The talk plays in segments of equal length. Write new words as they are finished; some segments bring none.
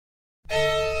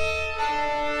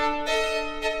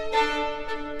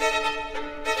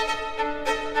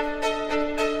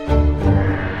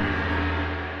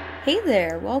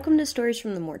welcome to Stories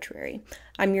from the Mortuary.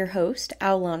 I'm your host,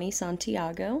 Aulani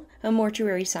Santiago, a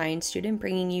mortuary science student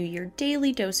bringing you your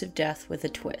daily dose of death with a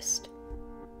twist.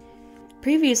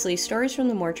 Previously, Stories from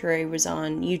the Mortuary was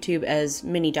on YouTube as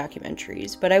mini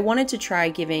documentaries, but I wanted to try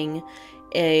giving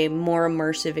a more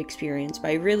immersive experience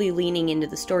by really leaning into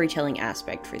the storytelling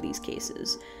aspect for these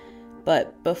cases.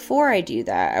 But before I do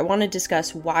that, I want to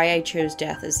discuss why I chose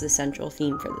death as the central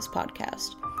theme for this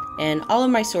podcast. And all of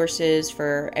my sources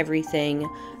for everything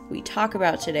we talk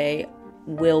about today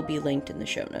will be linked in the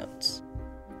show notes.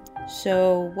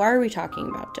 So, why are we talking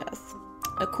about death?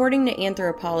 According to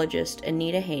anthropologist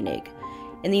Anita Hoenig,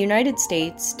 in the United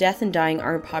States, death and dying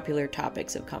aren't popular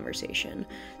topics of conversation.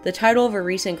 The title of a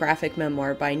recent graphic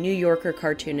memoir by New Yorker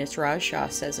cartoonist Raj Shah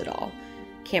says it all.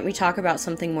 Can't we talk about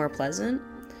something more pleasant?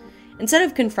 Instead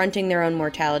of confronting their own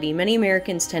mortality, many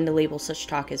Americans tend to label such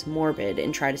talk as morbid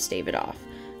and try to stave it off,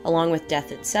 along with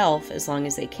death itself, as long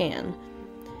as they can.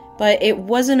 But it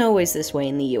wasn't always this way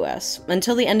in the US.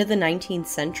 Until the end of the 19th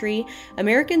century,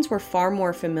 Americans were far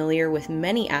more familiar with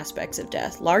many aspects of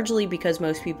death, largely because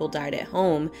most people died at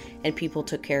home and people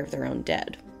took care of their own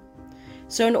dead.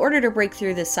 So in order to break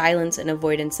through the silence and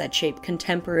avoidance that shape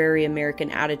contemporary American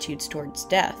attitudes towards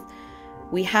death,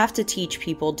 we have to teach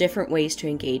people different ways to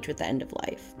engage with the end of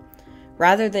life.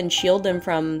 Rather than shield them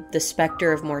from the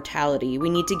specter of mortality, we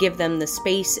need to give them the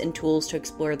space and tools to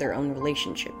explore their own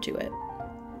relationship to it.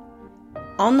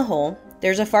 On the whole,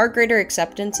 there's a far greater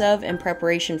acceptance of and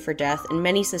preparation for death in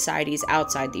many societies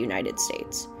outside the United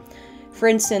States. For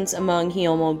instance, among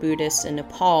Hyomo Buddhists in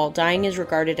Nepal, dying is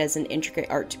regarded as an intricate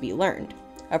art to be learned,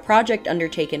 a project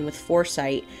undertaken with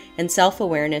foresight and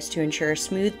self-awareness to ensure a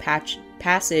smooth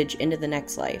passage into the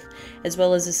next life, as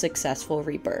well as a successful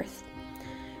rebirth.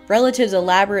 Relatives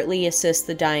elaborately assist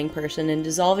the dying person in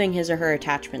dissolving his or her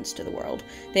attachments to the world.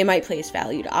 They might place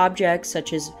valued objects,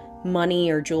 such as money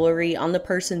or jewelry, on the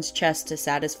person's chest to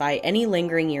satisfy any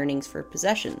lingering yearnings for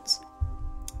possessions.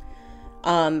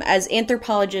 As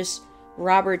anthropologist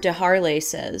Robert de Harlay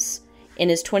says in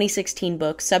his 2016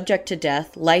 book, Subject to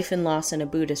Death, Life and Loss in a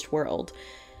Buddhist World,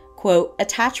 quote,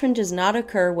 "Attachment does not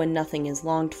occur when nothing is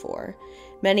longed for.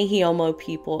 Many Hyomo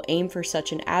people aim for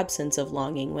such an absence of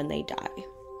longing when they die."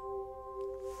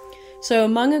 So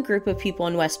among a group of people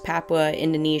in West Papua,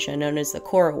 Indonesia, known as the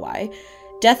Korowai,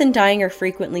 death and dying are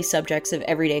frequently subjects of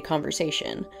everyday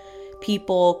conversation.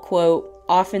 People, quote,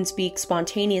 often speak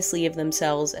spontaneously of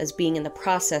themselves as being in the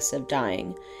process of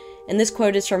dying. And this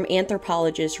quote is from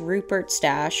anthropologist Rupert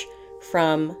Stash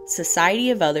from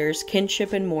Society of Others,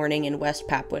 Kinship and Mourning in West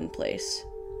Papuan Place.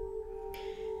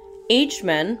 Aged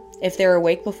men, if they're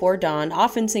awake before dawn,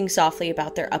 often sing softly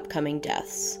about their upcoming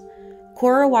deaths.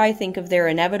 Korowai think of their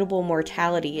inevitable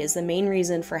mortality as the main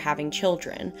reason for having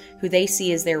children, who they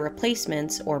see as their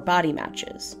replacements or body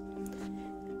matches.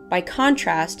 By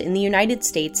contrast, in the United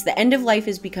States, the end of life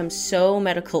has become so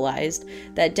medicalized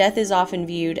that death is often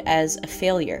viewed as a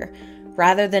failure,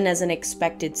 rather than as an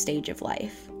expected stage of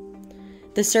life.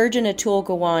 The surgeon Atul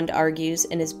Gawande argues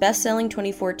in his best-selling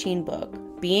 2014 book,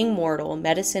 Being Mortal,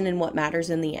 Medicine and What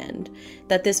Matters in the End,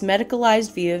 that this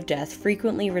medicalized view of death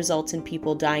frequently results in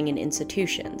people dying in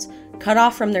institutions, cut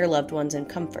off from their loved ones and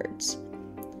comforts.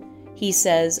 He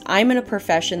says, "I'm in a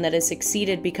profession that has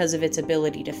succeeded because of its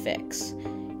ability to fix.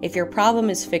 If your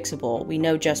problem is fixable, we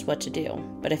know just what to do.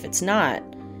 But if it's not,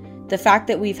 the fact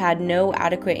that we've had no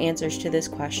adequate answers to this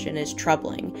question is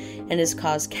troubling and has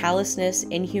caused callousness,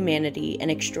 inhumanity,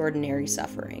 and extraordinary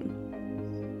suffering."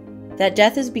 That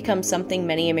death has become something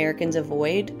many Americans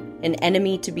avoid, an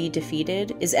enemy to be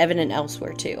defeated, is evident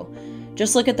elsewhere too.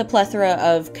 Just look at the plethora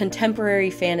of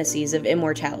contemporary fantasies of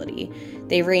immortality.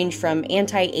 They range from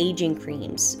anti-aging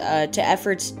creams, to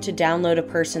efforts to download a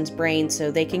person's brain so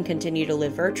they can continue to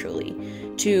live virtually,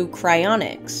 to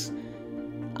cryonics.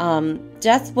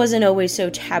 Death wasn't always so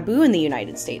taboo in the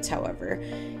United States, however.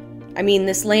 I mean,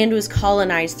 this land was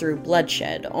colonized through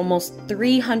bloodshed. Almost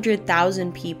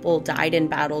 300,000 people died in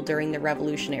battle during the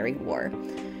Revolutionary War.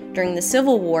 During the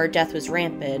Civil War, death was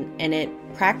rampant, and it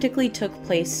practically took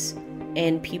place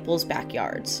in people's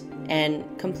backyards, and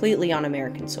completely on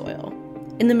American soil.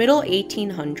 In the middle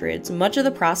 1800s, much of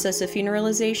the process of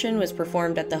funeralization was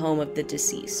performed at the home of the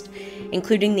deceased,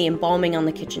 including the embalming on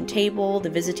the kitchen table, the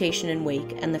visitation and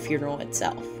wake, and the funeral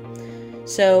itself.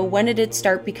 So when did it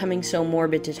start becoming so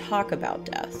morbid to talk about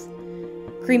death?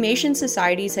 Cremation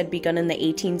societies had begun in the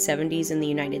 1870s in the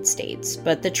United States,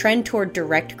 but the trend toward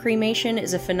direct cremation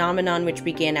is a phenomenon which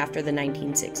began after the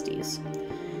 1960s.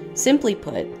 Simply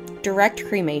put, direct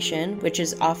cremation, which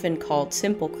is often called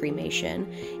simple cremation,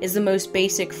 is the most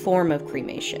basic form of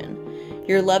cremation.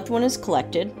 Your loved one is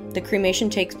collected, the cremation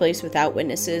takes place without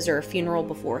witnesses or a funeral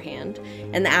beforehand,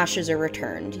 and the ashes are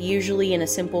returned, usually in a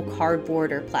simple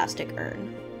cardboard or plastic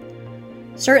urn.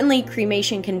 Certainly,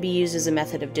 cremation can be used as a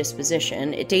method of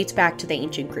disposition. It dates back to the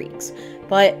ancient Greeks.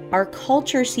 But our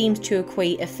culture seems to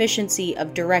equate efficiency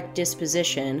of direct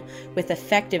disposition with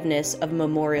effectiveness of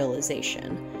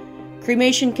memorialization.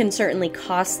 Cremation can certainly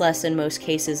cost less in most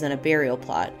cases than a burial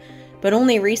plot, but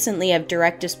only recently have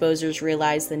direct disposers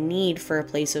realized the need for a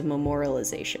place of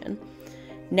memorialization.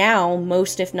 Now,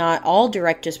 most if not all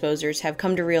direct disposers have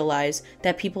come to realize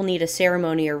that people need a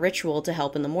ceremony or ritual to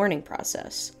help in the mourning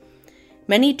process.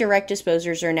 Many direct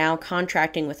disposers are now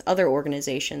contracting with other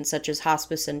organizations such as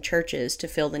hospice and churches to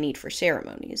fill the need for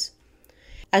ceremonies.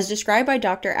 As described by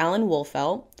Dr. Alan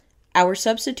Wolfelt, our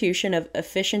substitution of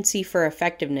efficiency for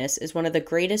effectiveness is one of the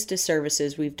greatest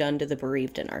disservices we've done to the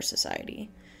bereaved in our society.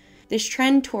 This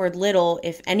trend toward little,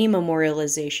 if any,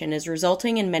 memorialization is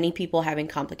resulting in many people having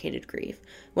complicated grief,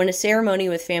 when a ceremony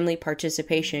with family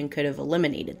participation could have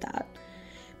eliminated that.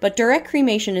 But direct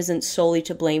cremation isn't solely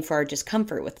to blame for our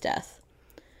discomfort with death.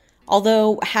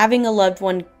 Although having a loved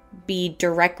one be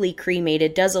directly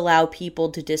cremated does allow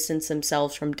people to distance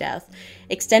themselves from death,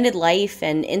 extended life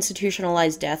and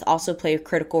institutionalized death also play a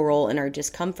critical role in our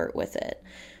discomfort with it.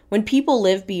 When people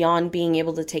live beyond being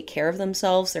able to take care of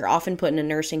themselves, they're often put into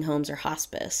nursing homes or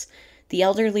hospice. The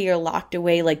elderly are locked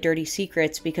away like dirty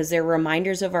secrets because they're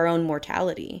reminders of our own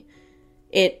mortality.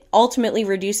 It ultimately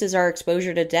reduces our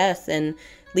exposure to death and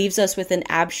leaves us with an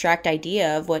abstract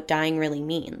idea of what dying really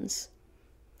means.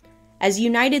 As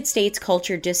United States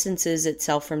culture distances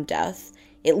itself from death,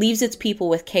 it leaves its people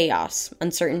with chaos,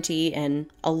 uncertainty, and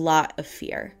a lot of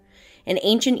fear. In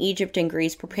ancient Egypt and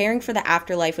Greece, preparing for the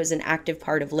afterlife was an active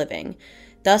part of living.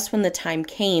 Thus, when the time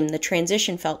came, the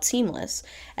transition felt seamless,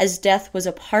 as death was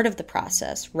a part of the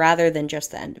process rather than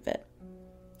just the end of it.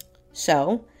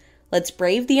 So, let's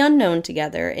brave the unknown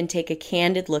together and take a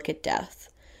candid look at death.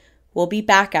 We'll be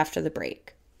back after the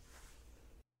break.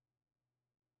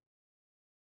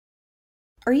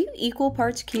 Are you equal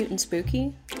parts cute and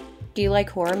spooky? Do you like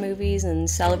horror movies and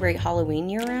celebrate Halloween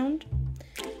year-round?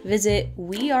 Visit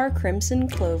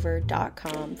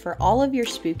wearecrimsonclover.com for all of your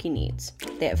spooky needs.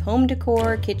 They have home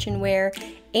decor, kitchenware,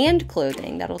 and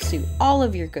clothing that'll suit all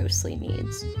of your ghostly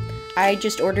needs. I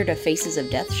just ordered a Faces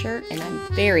of Death shirt, and I'm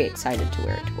very excited to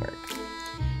wear it to work.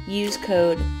 Use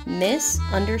code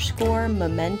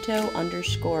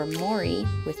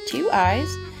Miss_Memento_Mori with 2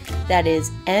 I's. That is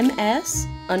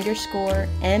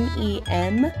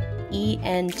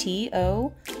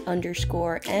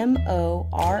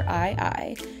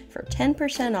MS_MEMENTO_MORII for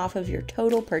 10% off of your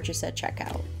total purchase at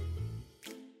checkout.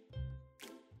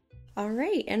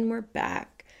 Alright, and we're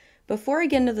back. Before I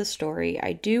get into the story,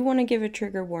 I do want to give a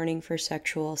trigger warning for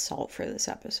sexual assault for this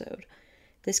episode.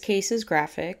 This case is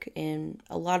graphic in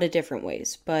a lot of different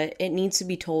ways, but it needs to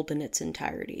be told in its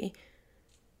entirety.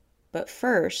 But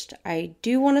first, I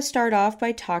do want to start off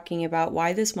by talking about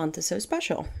why this month is so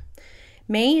special.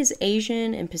 May is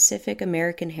Asian and Pacific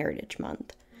American Heritage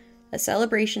Month, a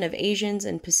celebration of Asians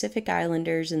and Pacific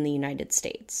Islanders in the United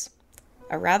States.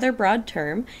 A rather broad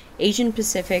term, Asian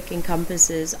Pacific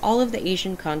encompasses all of the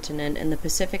Asian continent and the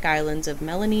Pacific Islands of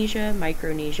Melanesia,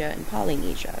 Micronesia, and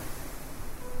Polynesia.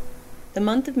 The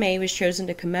month of May was chosen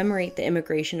to commemorate the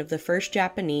immigration of the first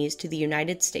Japanese to the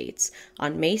United States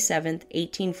on May 7,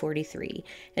 1843,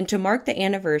 and to mark the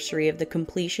anniversary of the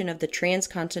completion of the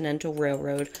Transcontinental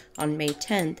Railroad on May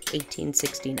 10,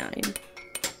 1869.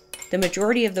 The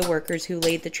majority of the workers who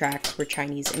laid the tracks were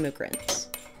Chinese immigrants.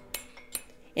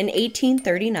 In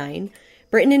 1839,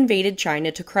 Britain invaded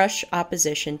China to crush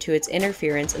opposition to its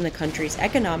interference in the country's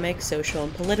economic, social,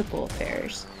 and political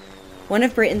affairs. One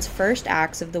of Britain's first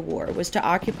acts of the war was to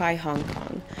occupy Hong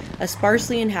Kong, a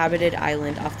sparsely inhabited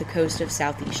island off the coast of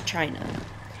southeast China.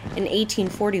 In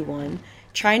 1841,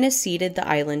 China ceded the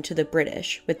island to the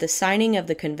British with the signing of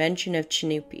the Convention of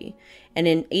Sinope, and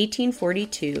in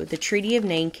 1842, the Treaty of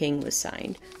Nanking was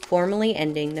signed, formally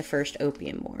ending the First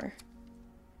Opium War.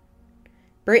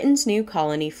 Britain's new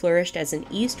colony flourished as an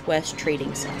east-west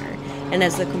trading center and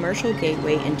as the commercial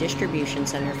gateway and distribution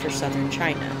center for southern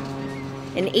China.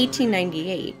 In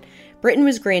 1898, Britain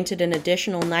was granted an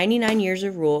additional 99 years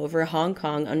of rule over Hong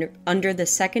Kong under the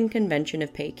Second Convention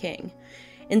of Peking.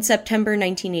 In September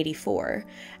 1984,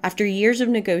 after years of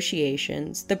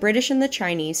negotiations, the British and the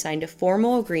Chinese signed a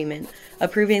formal agreement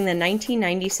approving the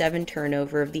 1997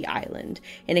 turnover of the island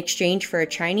in exchange for a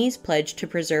Chinese pledge to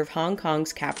preserve Hong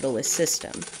Kong's capitalist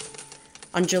system.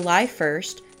 On July 1,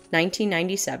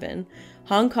 1997,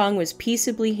 Hong Kong was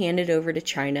peaceably handed over to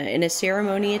China in a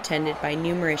ceremony attended by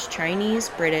numerous Chinese,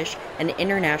 British, and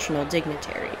international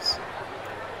dignitaries.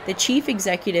 The chief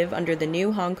executive under the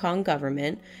new Hong Kong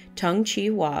government, Tung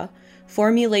Chee-hwa,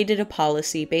 formulated a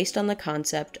policy based on the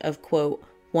concept of, quote,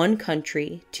 one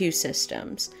country, two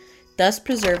systems, thus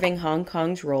preserving Hong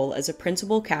Kong's role as a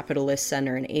principal capitalist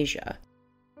center in Asia.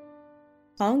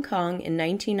 Hong Kong in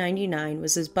 1999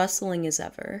 was as bustling as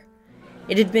ever.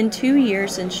 It had been 2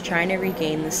 years since China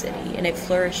regained the city, and it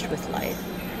flourished with life.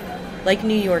 Like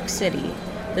New York City,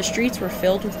 the streets were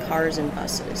filled with cars and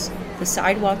buses, the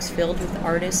sidewalks filled with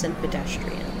artists and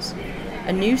pedestrians.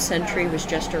 A new century was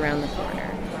just around the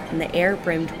corner, and the air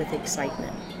brimmed with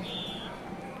excitement.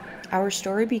 Our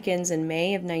story begins in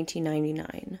May of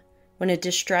 1999, when a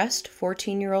distressed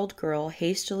 14-year-old girl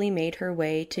hastily made her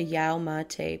way to Yau Ma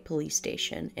Tei police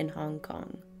station in Hong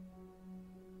Kong.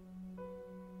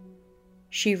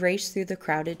 She raced through the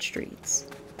crowded streets,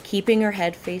 keeping her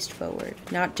head faced forward,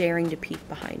 not daring to peek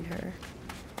behind her.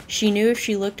 She knew if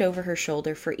she looked over her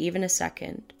shoulder for even a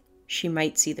second, she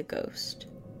might see the ghost.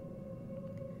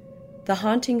 The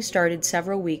haunting started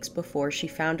several weeks before she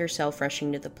found herself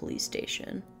rushing to the police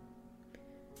station.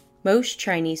 Most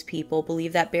Chinese people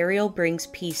believe that burial brings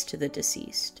peace to the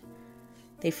deceased.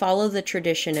 They follow the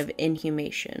tradition of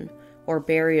inhumation, or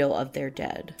burial of their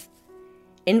dead.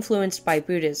 Influenced by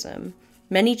Buddhism,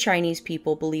 many Chinese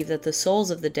people believe that the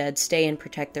souls of the dead stay and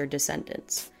protect their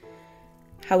descendants.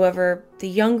 However, the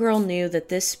young girl knew that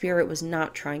this spirit was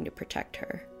not trying to protect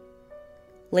her.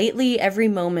 Lately, every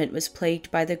moment was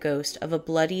plagued by the ghost of a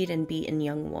bloodied and beaten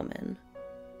young woman.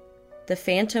 The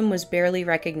phantom was barely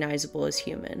recognizable as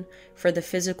human for the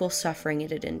physical suffering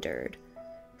it had endured.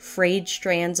 Frayed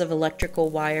strands of electrical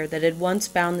wire that had once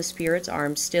bound the spirit's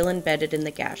arms still embedded in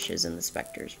the gashes in the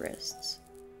specter's wrists.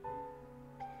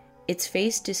 Its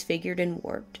face disfigured and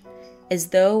warped, as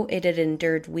though it had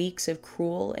endured weeks of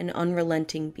cruel and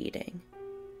unrelenting beating.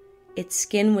 Its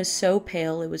skin was so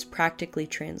pale it was practically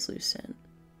translucent.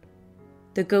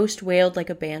 The ghost wailed like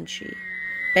a banshee,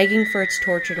 begging for its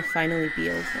torture to finally be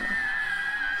over.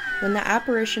 When the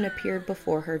apparition appeared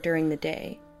before her during the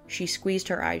day, she squeezed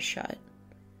her eyes shut.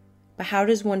 But how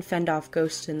does one fend off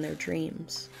ghosts in their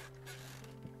dreams?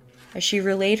 As she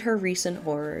relayed her recent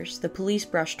horrors, the police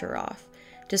brushed her off,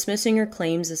 dismissing her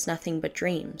claims as nothing but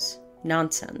dreams.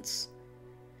 Nonsense.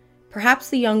 Perhaps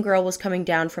the young girl was coming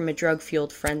down from a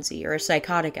drug-fueled frenzy or a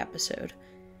psychotic episode.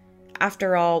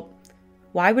 After all,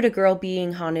 why would a girl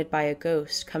being haunted by a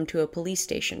ghost come to a police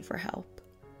station for help?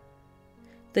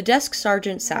 The desk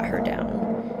sergeant sat her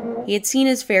down. He had seen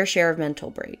his fair share of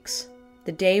mental breaks.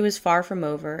 The day was far from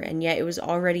over, and yet it was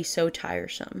already so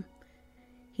tiresome.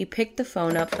 He picked the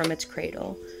phone up from its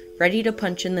cradle, ready to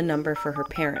punch in the number for her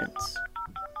parents.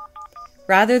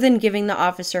 Rather than giving the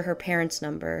officer her parents'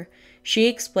 number, she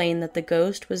explained that the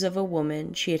ghost was of a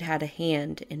woman she had had a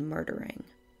hand in murdering.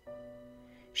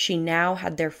 She now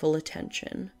had their full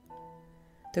attention.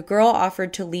 The girl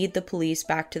offered to lead the police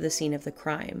back to the scene of the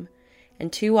crime,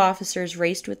 and 2 officers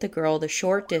raced with the girl the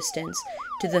short distance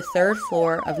to the 3rd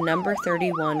floor of number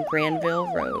 31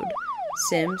 Granville Road,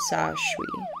 Tsim Sha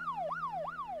Tsui.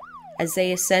 As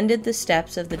they ascended the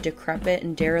steps of the decrepit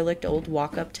and derelict old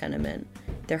walk-up tenement,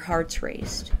 their hearts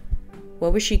raced.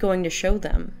 What was she going to show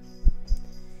them?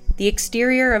 The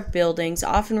exterior of buildings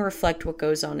often reflect what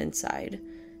goes on inside,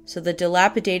 so the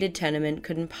dilapidated tenement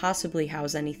couldn't possibly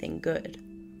house anything good.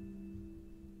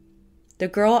 The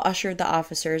girl ushered the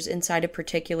officers inside a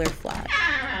particular flat,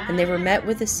 and they were met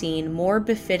with a scene more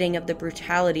befitting of the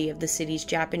brutality of the city's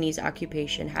Japanese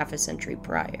occupation half a century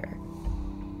prior.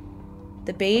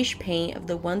 The beige paint of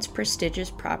the once prestigious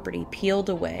property peeled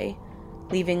away,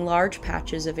 leaving large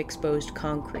patches of exposed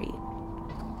concrete.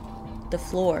 The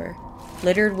floor,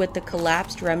 littered with the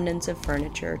collapsed remnants of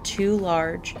furniture too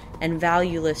large and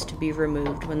valueless to be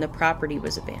removed when the property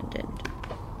was abandoned.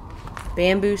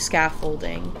 Bamboo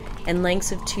scaffolding and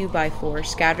lengths of 2x4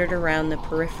 scattered around the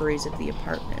peripheries of the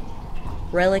apartment,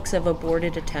 relics of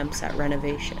aborted attempts at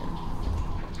renovation.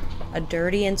 A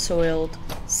dirty and soiled,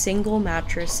 single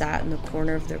mattress sat in the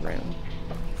corner of the room,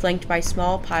 flanked by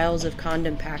small piles of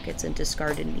condom packets and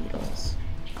discarded needles.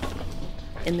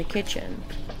 In the kitchen,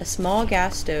 a small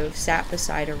gas stove sat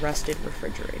beside a rusted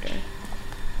refrigerator.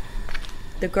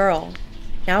 The girl,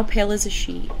 now pale as a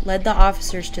sheet, led the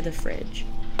officers to the fridge,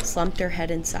 slumped her head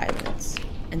in silence,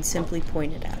 and simply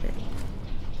pointed at it.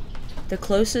 The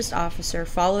closest officer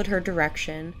followed her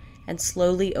direction and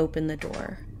slowly opened the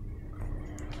door.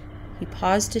 He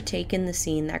paused to take in the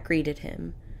scene that greeted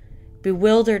him,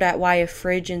 bewildered at why a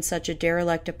fridge in such a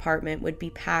derelict apartment would be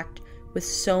packed with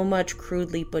so much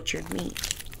crudely butchered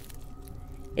meat.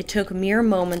 It took mere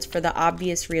moments for the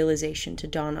obvious realization to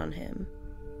dawn on him.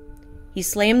 He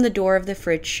slammed the door of the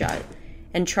fridge shut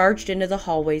and charged into the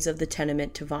hallways of the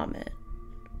tenement to vomit.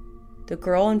 The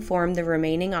girl informed the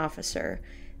remaining officer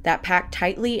that packed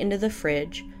tightly into the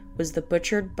fridge was the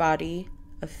butchered body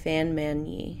of Fan Man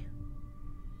Yi.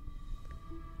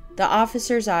 The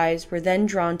officer's eyes were then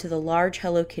drawn to the large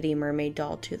Hello Kitty mermaid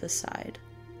doll to the side.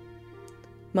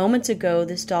 Moments ago,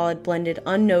 this doll had blended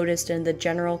unnoticed in the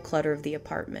general clutter of the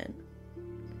apartment.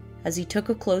 As he took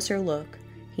a closer look,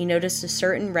 he noticed a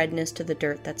certain redness to the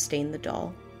dirt that stained the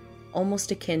doll,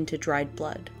 almost akin to dried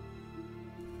blood.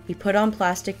 He put on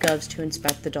plastic gloves to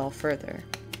inspect the doll further.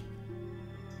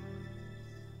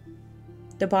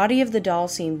 The body of the doll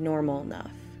seemed normal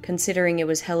enough, considering it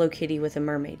was Hello Kitty with a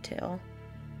mermaid tail.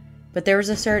 But there was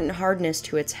a certain hardness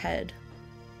to its head.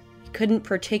 He couldn't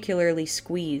particularly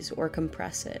squeeze or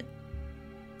compress it.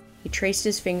 He traced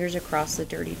his fingers across the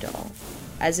dirty doll,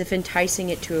 as if enticing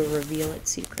it to reveal its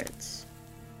secrets.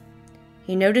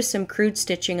 He noticed some crude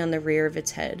stitching on the rear of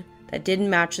its head that didn't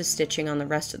match the stitching on the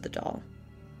rest of the doll.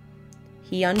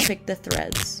 He unpicked the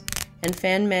threads, and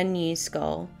Fan Man Yi's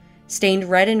skull, stained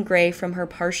red and gray from her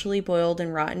partially boiled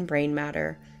and rotten brain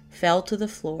matter, fell to the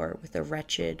floor with a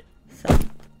wretched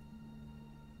thump.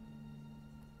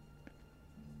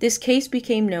 This case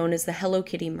became known as the Hello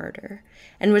Kitty murder,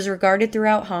 and was regarded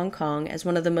throughout Hong Kong as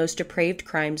one of the most depraved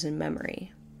crimes in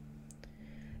memory.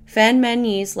 Fan Man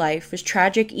Yi's life was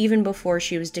tragic even before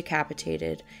she was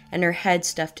decapitated and her head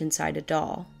stuffed inside a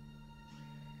doll.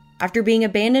 After being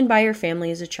abandoned by her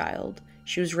family as a child,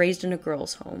 she was raised in a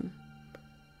girls' home.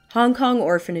 Hong Kong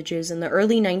orphanages in the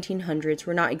early 1900s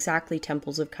were not exactly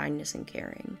temples of kindness and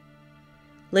caring.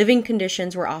 Living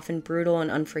conditions were often brutal and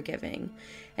unforgiving,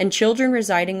 and children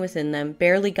residing within them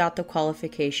barely got the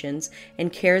qualifications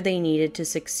and care they needed to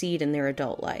succeed in their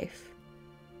adult life.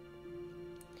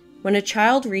 When a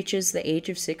child reaches the age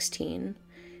of 16,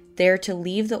 they are to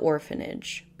leave the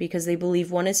orphanage because they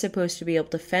believe one is supposed to be able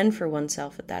to fend for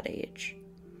oneself at that age.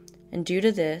 And due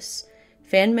to this,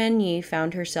 Fan Man Yi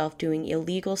found herself doing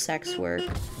illegal sex work,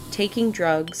 taking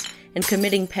drugs, and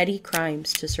committing petty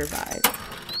crimes to survive.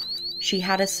 She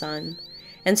had a son,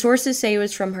 and sources say it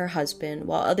was from her husband,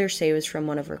 while others say it was from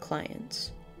one of her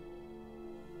clients.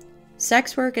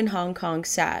 Sex work in Hong Kong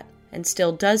sat, and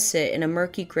still does sit, in a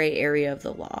murky gray area of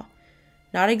the law.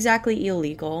 Not exactly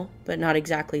illegal, but not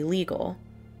exactly legal.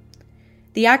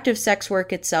 The act of sex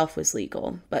work itself was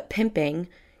legal, but pimping,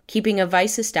 keeping a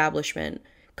vice establishment,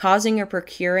 causing or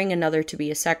procuring another to be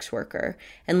a sex worker,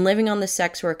 and living on the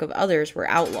sex work of others were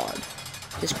outlawed.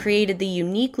 This created the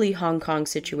uniquely Hong Kong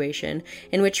situation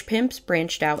in which pimps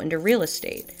branched out into real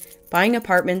estate, buying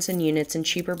apartments and units in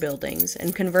cheaper buildings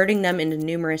and converting them into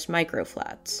numerous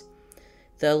microflats.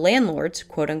 The landlords,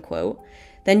 quote-unquote,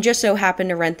 then just so happened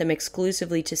to rent them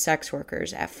exclusively to sex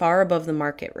workers at far above the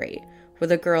market rate, where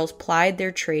the girls plied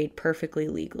their trade perfectly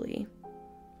legally.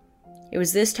 It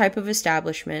was this type of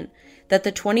establishment that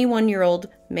the 21-year-old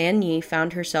Man Yi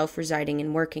found herself residing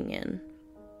and working in.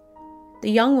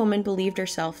 The young woman believed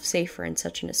herself safer in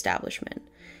such an establishment,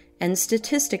 and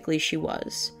statistically she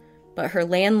was, but her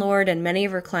landlord and many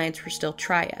of her clients were still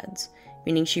triads,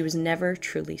 meaning she was never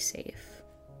truly safe.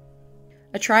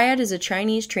 A triad is a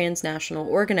Chinese transnational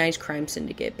organized crime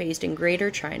syndicate based in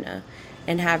Greater China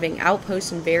and having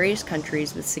outposts in various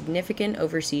countries with significant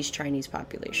overseas Chinese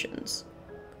populations.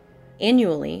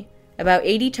 Annually, about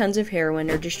 80 tons of heroin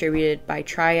are distributed by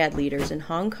triad leaders in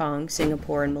Hong Kong,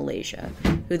 Singapore, and Malaysia,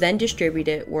 who then distribute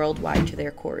it worldwide to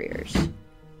their couriers.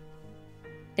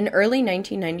 In early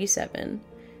 1997,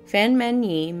 Fan Man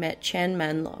Yi met Chen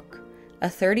Man Lok, a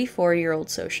 34-year-old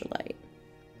socialite.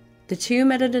 The two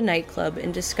met at a nightclub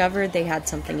and discovered they had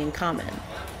something in common.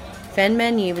 Fan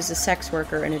Man Yi was a sex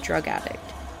worker and a drug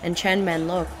addict, and Chen Man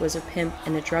Lok was a pimp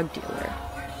and a drug dealer.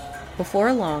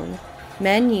 Before long,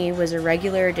 Man Yi was a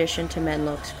regular addition to Man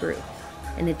Lok's group,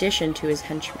 in addition to his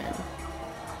henchmen.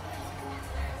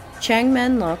 Chang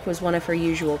Man Lok was one of her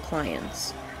usual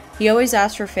clients. He always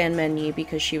asked for Fan Man Yi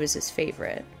because she was his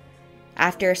favorite.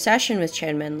 After a session with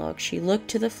Chen Man Lok, she looked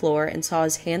to the floor and saw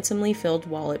his handsomely filled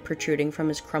wallet protruding from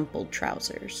his crumpled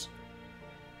trousers.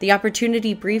 The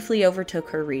opportunity briefly overtook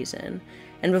her reason,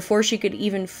 and before she could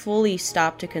even fully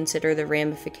stop to consider the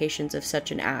ramifications of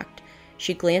such an act,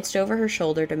 she glanced over her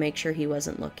shoulder to make sure he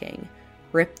wasn't looking,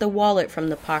 ripped the wallet from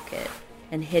the pocket,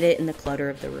 and hid it in the clutter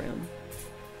of the room.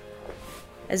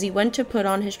 As he went to put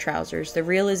on his trousers, the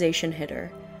realization hit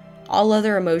her. All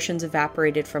other emotions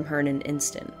evaporated from her in an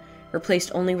instant,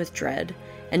 replaced only with dread,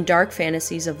 and dark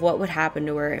fantasies of what would happen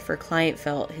to her if her client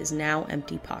felt his now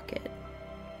empty pocket.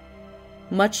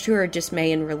 Much to her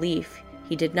dismay and relief,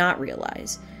 he did not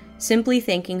realize, simply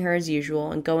thanking her as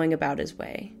usual and going about his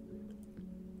way.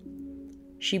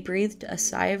 She breathed a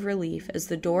sigh of relief as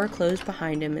the door closed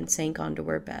behind him and sank onto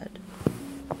her bed.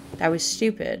 That was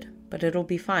stupid, but it'll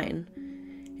be fine.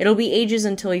 It'll be ages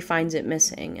until he finds it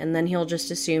missing, and then he'll just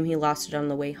assume he lost it on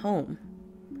the way home.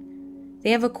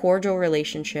 They have a cordial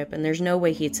relationship, and there's no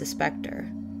way he'd suspect her.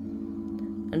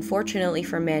 Unfortunately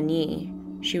for Man Yi,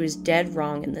 she was dead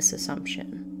wrong in this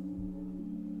assumption.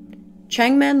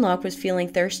 Chang Man-lok was feeling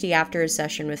thirsty after his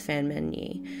session with Fan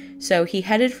Man-yi, so he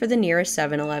headed for the nearest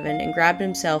 7-Eleven and grabbed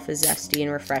himself a zesty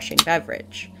and refreshing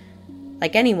beverage.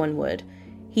 Like anyone would,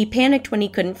 he panicked when he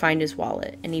couldn't find his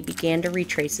wallet, and he began to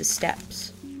retrace his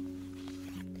steps.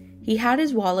 He had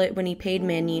his wallet when he paid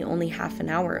Man-yi only half an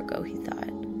hour ago, he thought.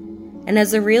 And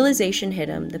as the realization hit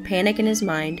him, the panic in his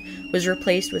mind was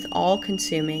replaced with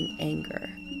all-consuming anger.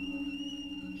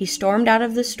 He stormed out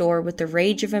of the store with the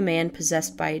rage of a man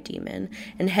possessed by a demon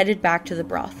and headed back to the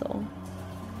brothel.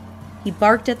 He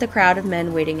barked at the crowd of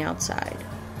men waiting outside.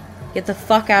 "Get the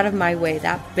fuck out of my way,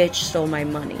 that bitch stole my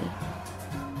money."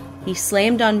 He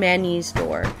slammed on Man Yi's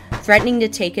door, threatening to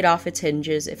take it off its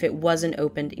hinges if it wasn't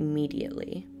opened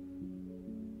immediately.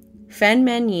 Fan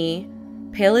Man Yi,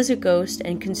 pale as a ghost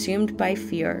and consumed by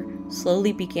fear,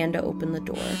 slowly began to open the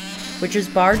door, which was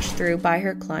barged through by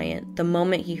her client the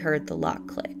moment he heard the lock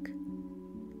click.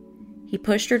 He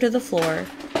pushed her to the floor,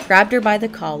 grabbed her by the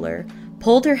collar,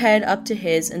 pulled her head up to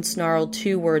his, and snarled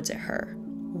 2 words at her.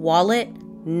 "Wallet,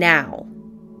 now!"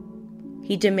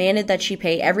 He demanded that she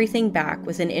pay everything back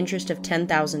with an interest of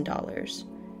 $10,000.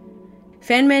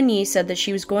 Fan Man Yi said that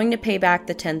she was going to pay back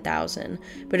the $10,000,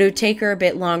 but it would take her a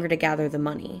bit longer to gather the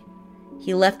money.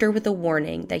 He left her with a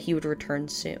warning that he would return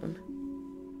soon.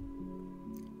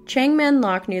 Chang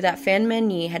Man-lok knew that Fan Man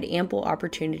Yi had ample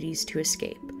opportunities to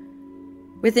escape.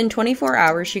 Within 24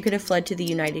 hours, she could have fled to the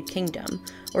United Kingdom,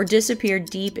 or disappeared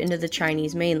deep into the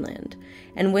Chinese mainland,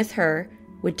 and with her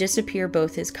would disappear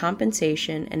both his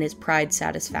compensation and his pride's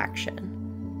satisfaction.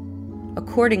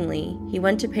 Accordingly, he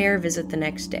went to pay her a visit the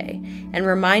next day, and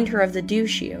remind her of the due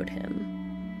she owed him.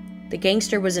 The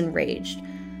gangster was enraged,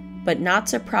 but not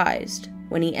surprised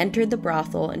when he entered the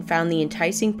brothel and found the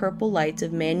enticing purple lights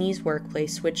of Man Yi's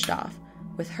workplace switched off,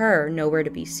 with her nowhere to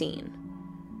be seen.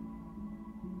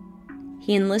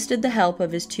 He enlisted the help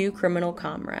of his 2 criminal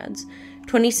comrades,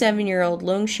 27-year-old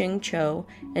Leung Shing Cho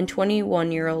and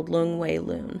 21-year-old Leung Wei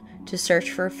Lun, to search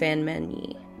for Fan Man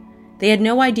Yi. They had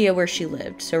no idea where she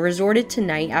lived, so resorted to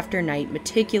night after night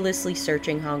meticulously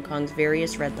searching Hong Kong's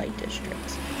various red light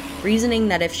districts, reasoning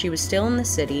that if she was still in the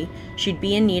city, she'd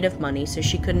be in need of money, so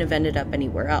she couldn't have ended up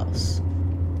anywhere else.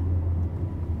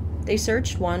 They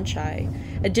searched Wan Chai,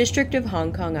 a district of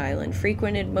Hong Kong Island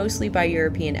frequented mostly by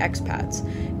European expats,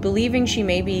 believing she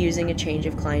may be using a change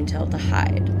of clientele to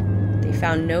hide. They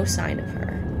found no sign of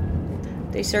her.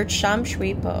 They searched Sham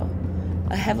Shui Po,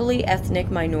 a heavily ethnic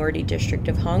minority district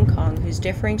of Hong Kong whose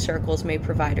differing circles may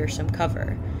provide her some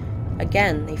cover.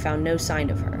 Again, they found no sign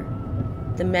of her.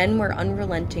 The men were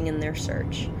unrelenting in their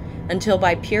search, until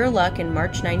by pure luck in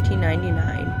March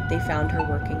 1999, they found her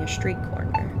working a street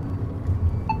corner.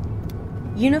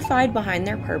 Unified behind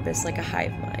their purpose like a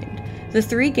hive mind, the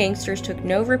 3 gangsters took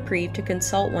no reprieve to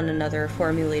consult one another or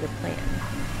formulate a plan.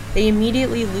 They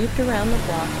immediately looped around the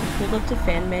block and pulled up to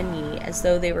Fan Man Yi as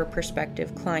though they were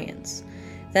prospective clients.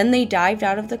 Then they dived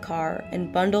out of the car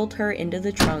and bundled her into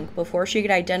the trunk before she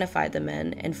could identify the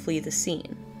men and flee the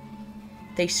scene.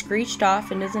 They screeched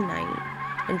off into the night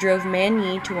and drove Man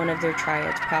Yi to one of their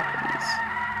triad's properties,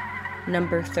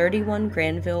 number 31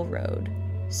 Granville Road,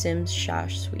 Sims Sha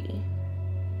Sui.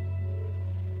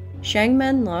 Chang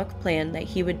Man-lok planned that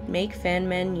he would make Fan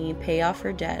Man Yi pay off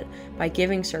her debt by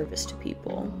giving service to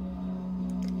people.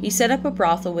 He set up a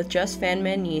brothel with just Fan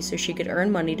Man Yi so she could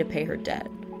earn money to pay her debt.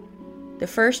 The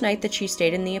first night that she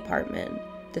stayed in the apartment,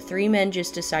 the 3 men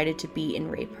just decided to beat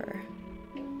and rape her.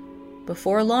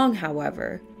 Before long,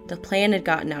 however, the plan had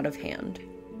gotten out of hand.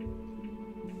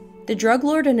 The drug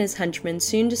lord and his henchmen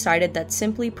soon decided that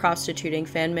simply prostituting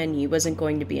Fan Man Yi wasn't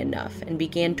going to be enough and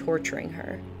began torturing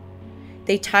her.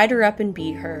 They tied her up and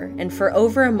beat her, and for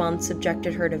over a month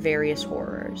subjected her to various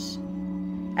horrors.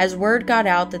 As word got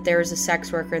out that there was a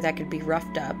sex worker that could be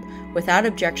roughed up, without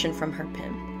objection from her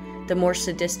pimp, the more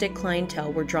sadistic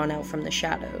clientele were drawn out from the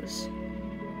shadows.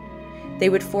 They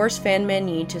would force Fan Man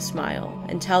Yi to smile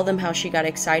and tell them how she got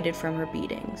excited from her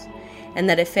beatings, and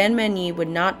that if Fan Man Yi would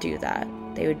not do that,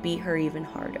 they would beat her even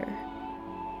harder.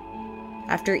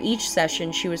 After each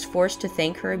session, she was forced to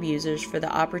thank her abusers for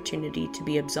the opportunity to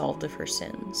be absolved of her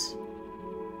sins.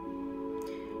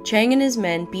 Chang and his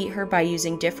men beat her by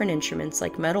using different instruments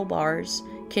like metal bars,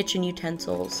 kitchen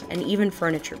utensils, and even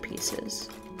furniture pieces.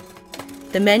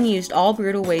 The men used all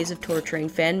brutal ways of torturing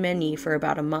Fan Men Yi for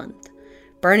about a month,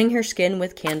 burning her skin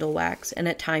with candle wax and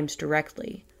at times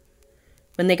directly.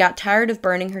 When they got tired of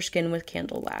burning her skin with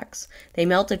candle wax, they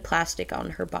melted plastic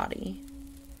on her body.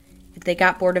 If they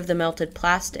got bored of the melted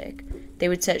plastic, they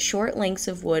would set short lengths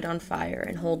of wood on fire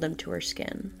and hold them to her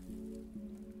skin.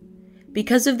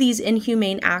 Because of these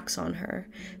inhumane acts on her,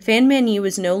 Fan Man Yi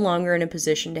was no longer in a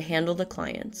position to handle the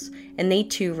clients, and they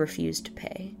too refused to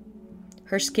pay.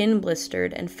 Her skin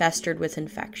blistered and festered with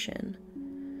infection.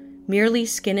 Merely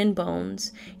skin and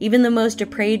bones, even the most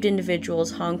depraved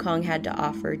individuals Hong Kong had to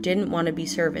offer didn't want to be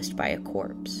serviced by a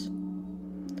corpse.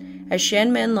 As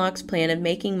Shen Man Lok's plan of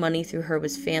making money through her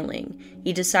was failing,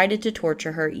 he decided to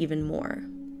torture her even more.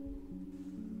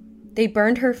 They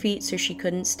burned her feet so she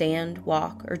couldn't stand,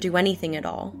 walk, or do anything at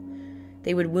all.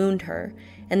 They would wound her,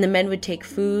 and the men would take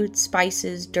food,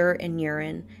 spices, dirt, and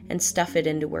urine and stuff it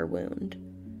into her wound.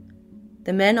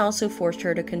 The men also forced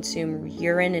her to consume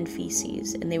urine and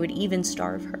feces, and they would even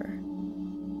starve her.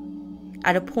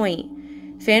 At a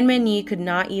point, Fan Man Yi could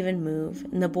not even move,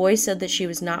 and the boys said that she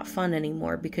was not fun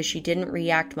anymore because she didn't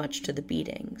react much to the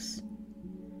beatings.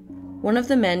 One of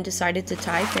the men decided to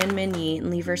tie Fan Man Yi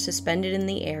and leave her suspended in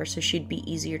the air so she'd be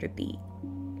easier to beat.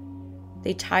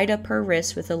 They tied up her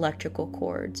wrists with electrical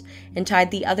cords and tied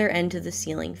the other end to the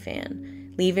ceiling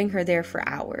fan, leaving her there for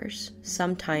hours,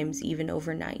 sometimes even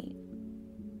overnight.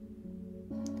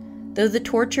 Though the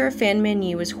torture of Fan Man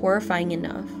Yi was horrifying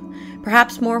enough,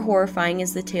 perhaps more horrifying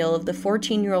is the tale of the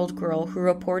 14-year-old girl who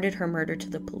reported her murder to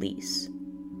the police.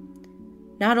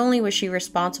 Not only was she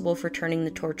responsible for turning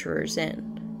the torturers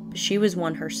in, but she was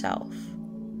one herself.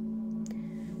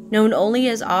 Known only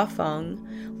as Ah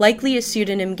Feng, likely a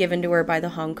pseudonym given to her by the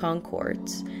Hong Kong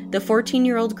courts, the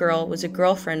 14-year-old girl was a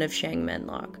girlfriend of Shang Men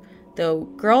Lok, though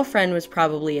girlfriend was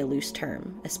probably a loose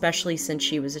term, especially since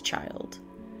she was a child.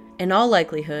 In all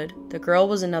likelihood, the girl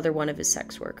was another one of his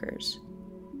sex workers.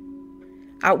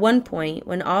 At one point,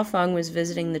 when Ah Feng was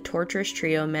visiting the torturous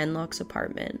trio Men Lok's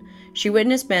apartment, she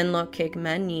witnessed Men Lok kick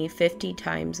Man Yi 50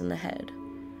 times in the head.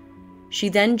 She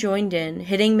then joined in,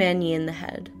 hitting Man Yi in the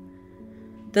head.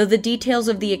 Though the details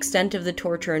of the extent of the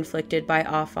torture inflicted by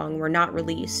Ah Feng were not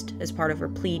released as part of her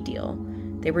plea deal,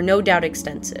 they were no doubt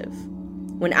extensive.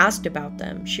 When asked about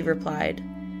them, she replied,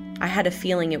 "I had a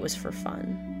feeling it was for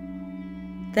fun."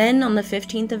 Then, on the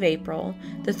 15th of April,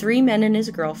 the 3 men and his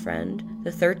girlfriend,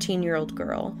 the 13-year-old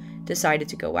girl, decided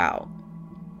to go out.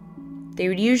 They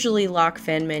would usually lock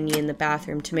Fan Man Yi in the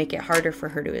bathroom to make it harder for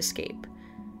her to escape.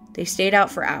 They stayed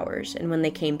out for hours, and when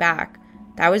they came back,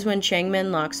 that was when Shang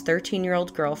Man Lok's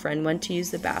 13-year-old girlfriend went to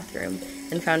use the bathroom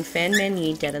and found Fan Man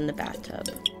Yi dead in the bathtub.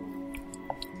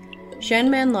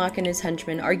 Shen Man Lok and his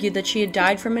henchmen argued that she had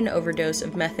died from an overdose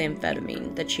of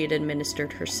methamphetamine that she had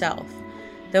administered herself,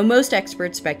 though most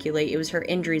experts speculate it was her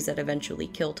injuries that eventually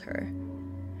killed her.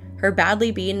 Her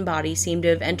badly beaten body seemed to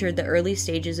have entered the early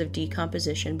stages of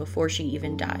decomposition before she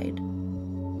even died.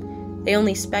 They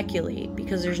only speculate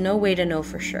because there's no way to know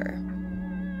for sure.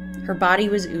 Her body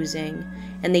was oozing,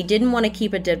 and they didn't want to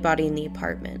keep a dead body in the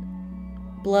apartment.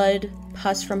 Blood,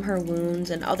 pus from her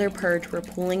wounds, and other purge were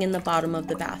pooling in the bottom of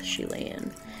the bath she lay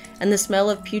in, and the smell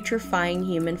of putrefying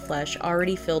human flesh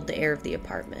already filled the air of the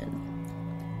apartment.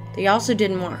 They also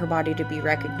didn't want her body to be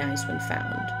recognized when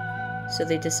found, so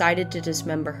they decided to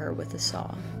dismember her with a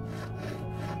saw.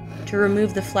 To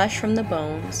remove the flesh from the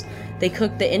bones, they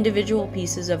cooked the individual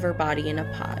pieces of her body in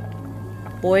a pot,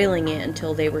 boiling it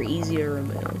until they were easy to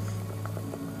remove.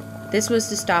 This was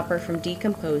to stop her from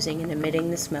decomposing and emitting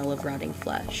the smell of rotting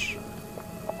flesh.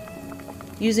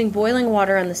 Using boiling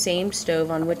water on the same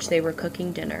stove on which they were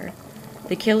cooking dinner,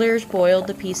 the killers boiled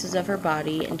the pieces of her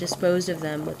body and disposed of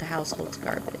them with the household's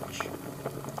garbage.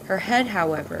 Her head,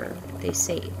 however, they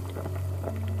saved.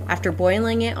 After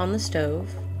boiling it on the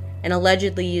stove, and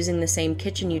allegedly using the same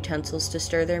kitchen utensils to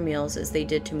stir their meals as they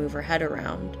did to move her head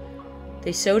around,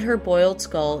 they sewed her boiled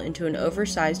skull into an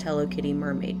oversized Hello Kitty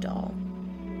mermaid doll.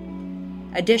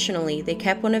 Additionally, they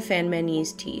kept one of Fan Man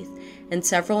Yi's teeth and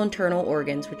several internal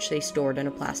organs which they stored in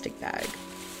a plastic bag.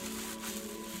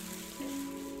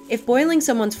 If boiling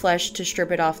someone's flesh to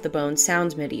strip it off the bones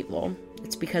sounds medieval,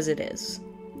 it's because it is.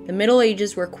 The Middle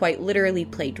Ages were quite literally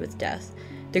plagued with death,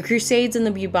 the Crusades and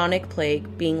the bubonic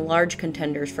plague being large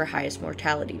contenders for highest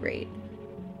mortality rate.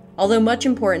 Although much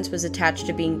importance was attached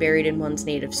to being buried in one's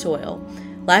native soil,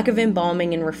 lack of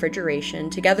embalming and refrigeration,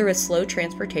 together with slow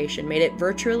transportation, made it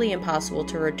virtually impossible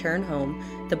to return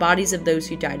home the bodies of those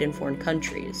who died in foreign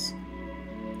countries.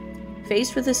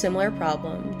 Faced with a similar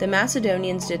problem, the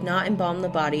Macedonians did not embalm the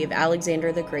body of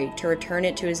Alexander the Great to return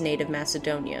it to his native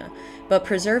Macedonia, but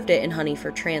preserved it in honey for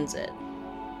transit.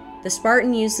 The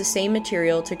Spartan used the same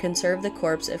material to conserve the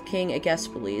corpse of King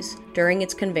Aegispules during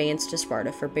its conveyance to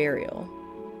Sparta for burial.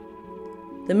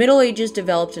 The Middle Ages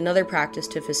developed another practice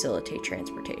to facilitate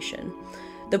transportation.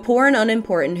 The poor and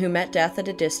unimportant who met death at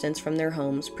a distance from their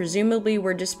homes presumably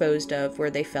were disposed of where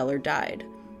they fell or died.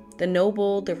 The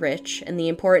noble, the rich, and the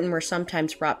important were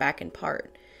sometimes brought back in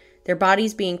part, their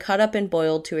bodies being cut up and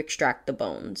boiled to extract the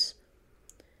bones.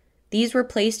 These were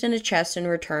placed in a chest and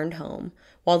returned home,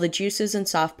 while the juices and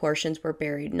soft portions were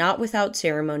buried not without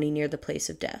ceremony near the place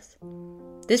of death.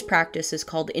 This practice is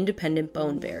called independent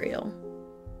bone burial.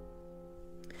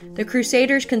 The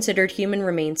Crusaders considered human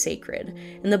remains sacred,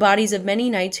 and the bodies of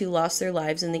many knights who lost their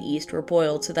lives in the East were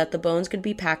boiled so that the bones could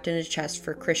be packed in a chest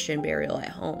for Christian burial at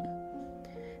home.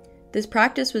 This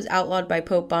practice was outlawed by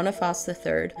Pope Boniface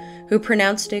III, who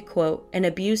pronounced it, quote, an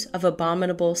abuse of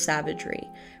abominable savagery,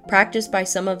 practiced by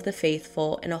some of the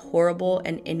faithful in a horrible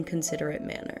and inconsiderate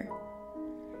manner.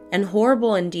 And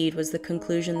horrible indeed was the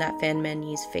conclusion that Fan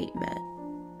Meny's fate met.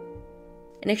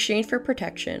 In exchange for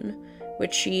protection,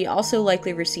 which she also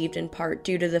likely received in part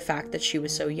due to the fact that she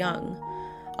was so young,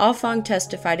 Ah Fong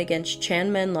testified against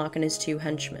Chan Men Lok and his 2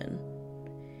 henchmen.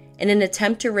 In an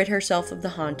attempt to rid herself of the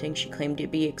haunting she claimed to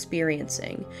be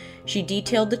experiencing, she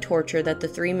detailed the torture that the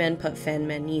 3 men put Fan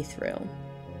Meny through.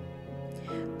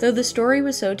 Though the story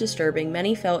was so disturbing,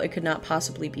 many felt it could not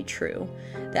possibly be true.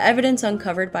 The evidence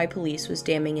uncovered by police was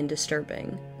damning and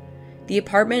disturbing. The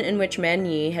apartment in which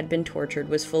Meny had been tortured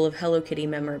was full of Hello Kitty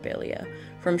memorabilia,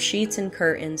 from sheets and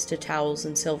curtains to towels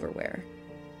and silverware.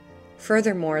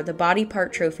 Furthermore, the body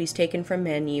part trophies taken from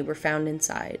Meny were found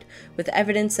inside, with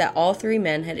evidence that all 3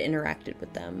 men had interacted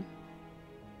with them.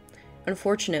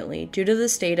 Unfortunately, due to the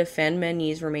state of Fan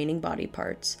Meny's remaining body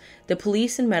parts, the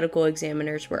police and medical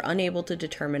examiners were unable to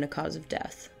determine a cause of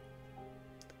death.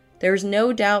 There was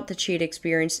no doubt that she had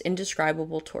experienced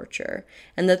indescribable torture,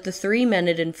 and that the 3 men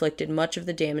had inflicted much of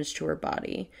the damage to her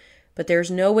body, but there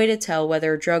is no way to tell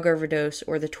whether a drug overdose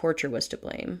or the torture was to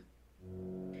blame.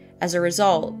 As a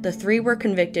result, the 3 were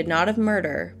convicted not of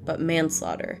murder, but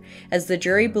manslaughter, as the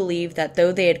jury believed that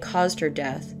though they had caused her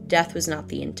death, death was not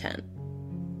the intent.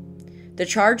 The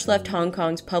charge left Hong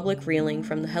Kong's public reeling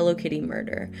from the Hello Kitty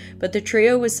murder, but the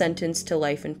trio was sentenced to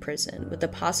life in prison, with the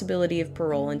possibility of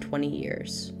parole in 20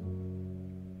 years.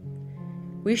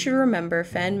 We should remember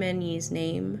Fan Meny's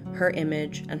name, her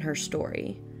image, and her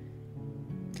story.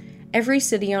 Every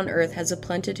city on earth has a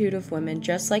plenitude of women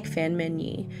just like Fan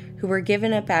Meny, who were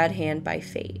given a bad hand by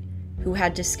fate, who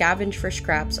had to scavenge for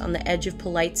scraps on the edge of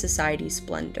polite society's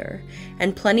splendor,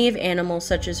 and plenty of animals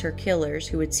such as her killers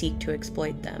who would seek to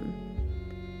exploit them.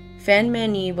 Fan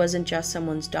Meny wasn't just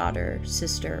someone's daughter,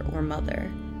 sister, or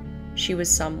mother. She was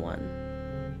someone.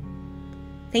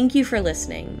 Thank you for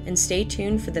listening, and stay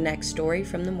tuned for the next story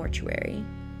from the mortuary.